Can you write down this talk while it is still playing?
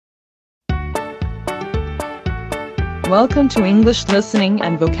Welcome to English Listening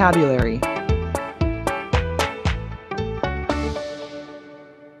and Vocabulary.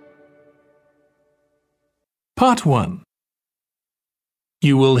 Part 1.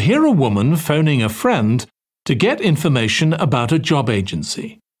 You will hear a woman phoning a friend to get information about a job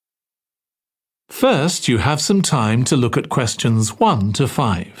agency. First, you have some time to look at questions 1 to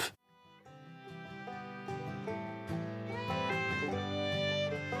 5.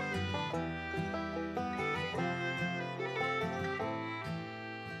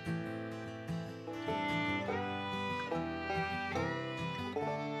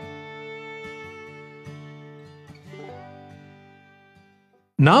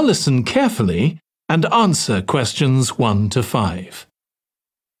 Now listen carefully and answer questions 1 to 5.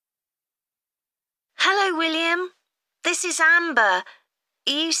 Hello, William. This is Amber.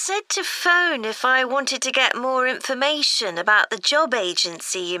 You said to phone if I wanted to get more information about the job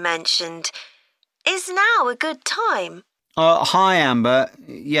agency you mentioned. Is now a good time? Hi, Amber.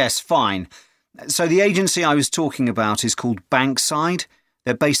 Yes, fine. So the agency I was talking about is called Bankside.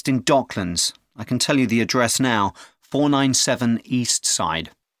 They're based in Docklands. I can tell you the address now. 497 East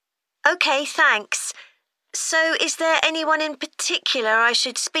Side. OK, thanks. So is there anyone in particular I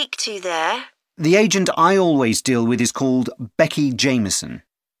should speak to there? The agent I always deal with is called Becky Jameson.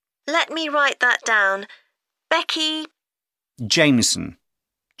 Let me write that down. Becky... Jameson.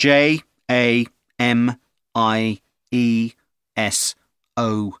 Jameson.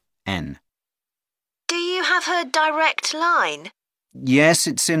 Do you have her direct line? Yes,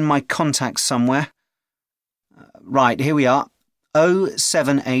 it's in my contacts somewhere. Right, here we are.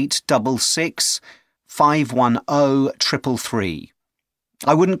 07866 510 333.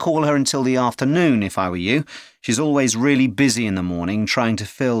 I wouldn't call her until the afternoon if I were you. She's always really busy in the morning trying to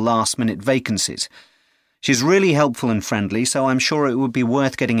fill last-minute vacancies. She's really helpful and friendly, so I'm sure it would be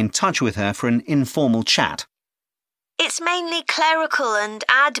worth getting in touch with her for an informal chat. It's mainly clerical and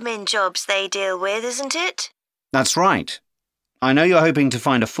admin jobs they deal with, isn't it? That's right. I know you're hoping to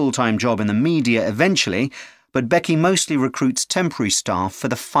find a full-time job in the media eventually, but Becky mostly recruits temporary staff for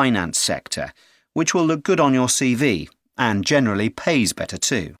the finance sector, which will look good on your CV and generally pays better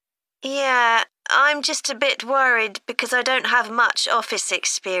too. Yeah, I'm just a bit worried because I don't have much office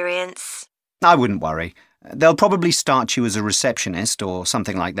experience. I wouldn't worry. They'll probably start you as a receptionist or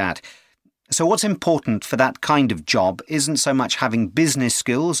something like that. So what's important for that kind of job isn't so much having business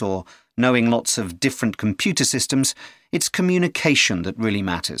skills or knowing lots of different computer systems. It's communication that really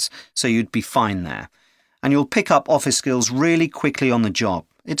matters, so you'd be fine there. And you'll pick up office skills really quickly on the job.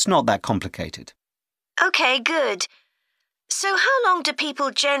 It's not that complicated. OK, good. So how long do people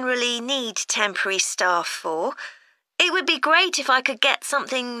generally need temporary staff for? It would be great if I could get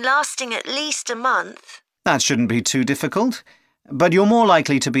something lasting at least a month. That shouldn't be too difficult. But you're more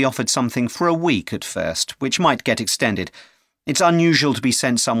likely to be offered something for a week at first, which might get extended. It's unusual to be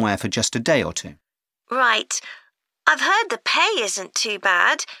sent somewhere for just a day or two. Right. I've heard the pay isn't too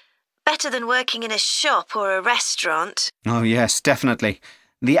bad. Better than working in a shop or a restaurant. Oh, yes, definitely.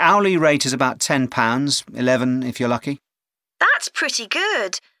 The hourly rate is about £10, $11 if you're lucky. That's pretty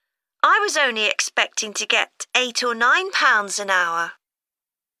good. I was only expecting to get £8 or £9 an hour.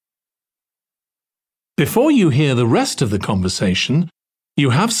 Before you hear the rest of the conversation, you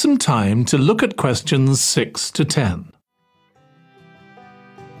have some time to look at questions 6 to 10.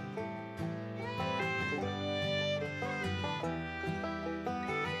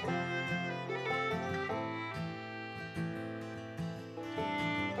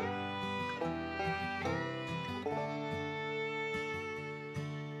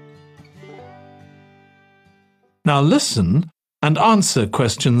 Now listen and answer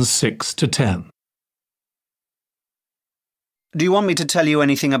questions 6 to 10. Do you want me to tell you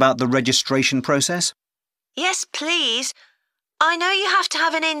anything about the registration process? Yes, please. I know you have to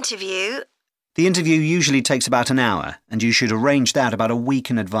have an interview. The interview usually takes about an hour, and you should arrange that about a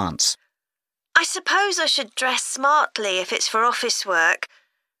week in advance. I suppose I should dress smartly if it's for office work.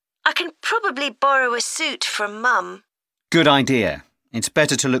 I can probably borrow a suit from Mum. Good idea. It's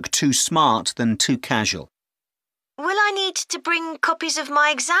better to look too smart than too casual. Will I need to bring copies of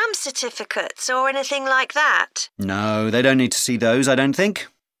my exam certificates or anything like that? No, they don't need to see those, I don't think.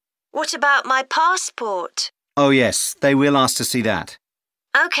 What about my passport? Oh, yes, they will ask to see that.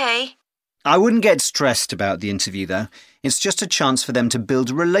 OK. I wouldn't get stressed about the interview, though. It's just a chance for them to build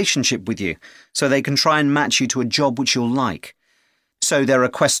a relationship with you, so they can try and match you to a job which you'll like. So there are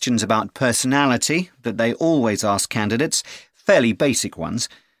questions about personality that they always ask candidates, fairly basic ones.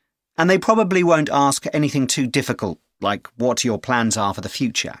 And they probably won't ask anything too difficult, like what your plans are for the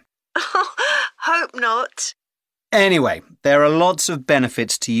future. Hope not. Anyway, there are lots of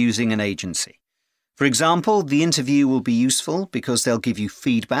benefits to using an agency. For example, the interview will be useful because they'll give you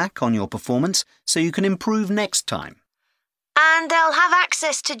feedback on your performance so you can improve next time. And they'll have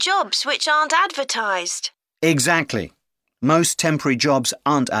access to jobs which aren't advertised. Exactly. Most temporary jobs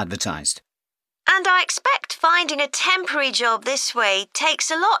aren't advertised. And I expect finding a temporary job this way takes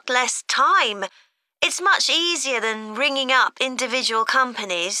a lot less time. It's much easier than ringing up individual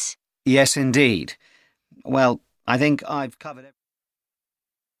companies. Yes, indeed. Well, I think I've covered everything.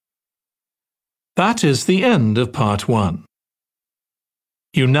 That is the end of part 1.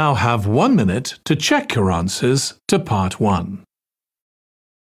 You now have 1 minute to check your answers to part 1.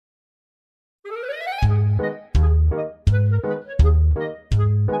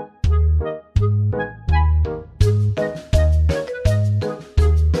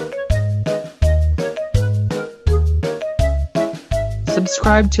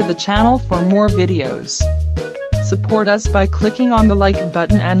 Subscribe to the channel for more videos. Support us by clicking on the like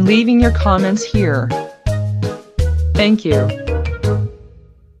button and leaving your comments here. Thank you.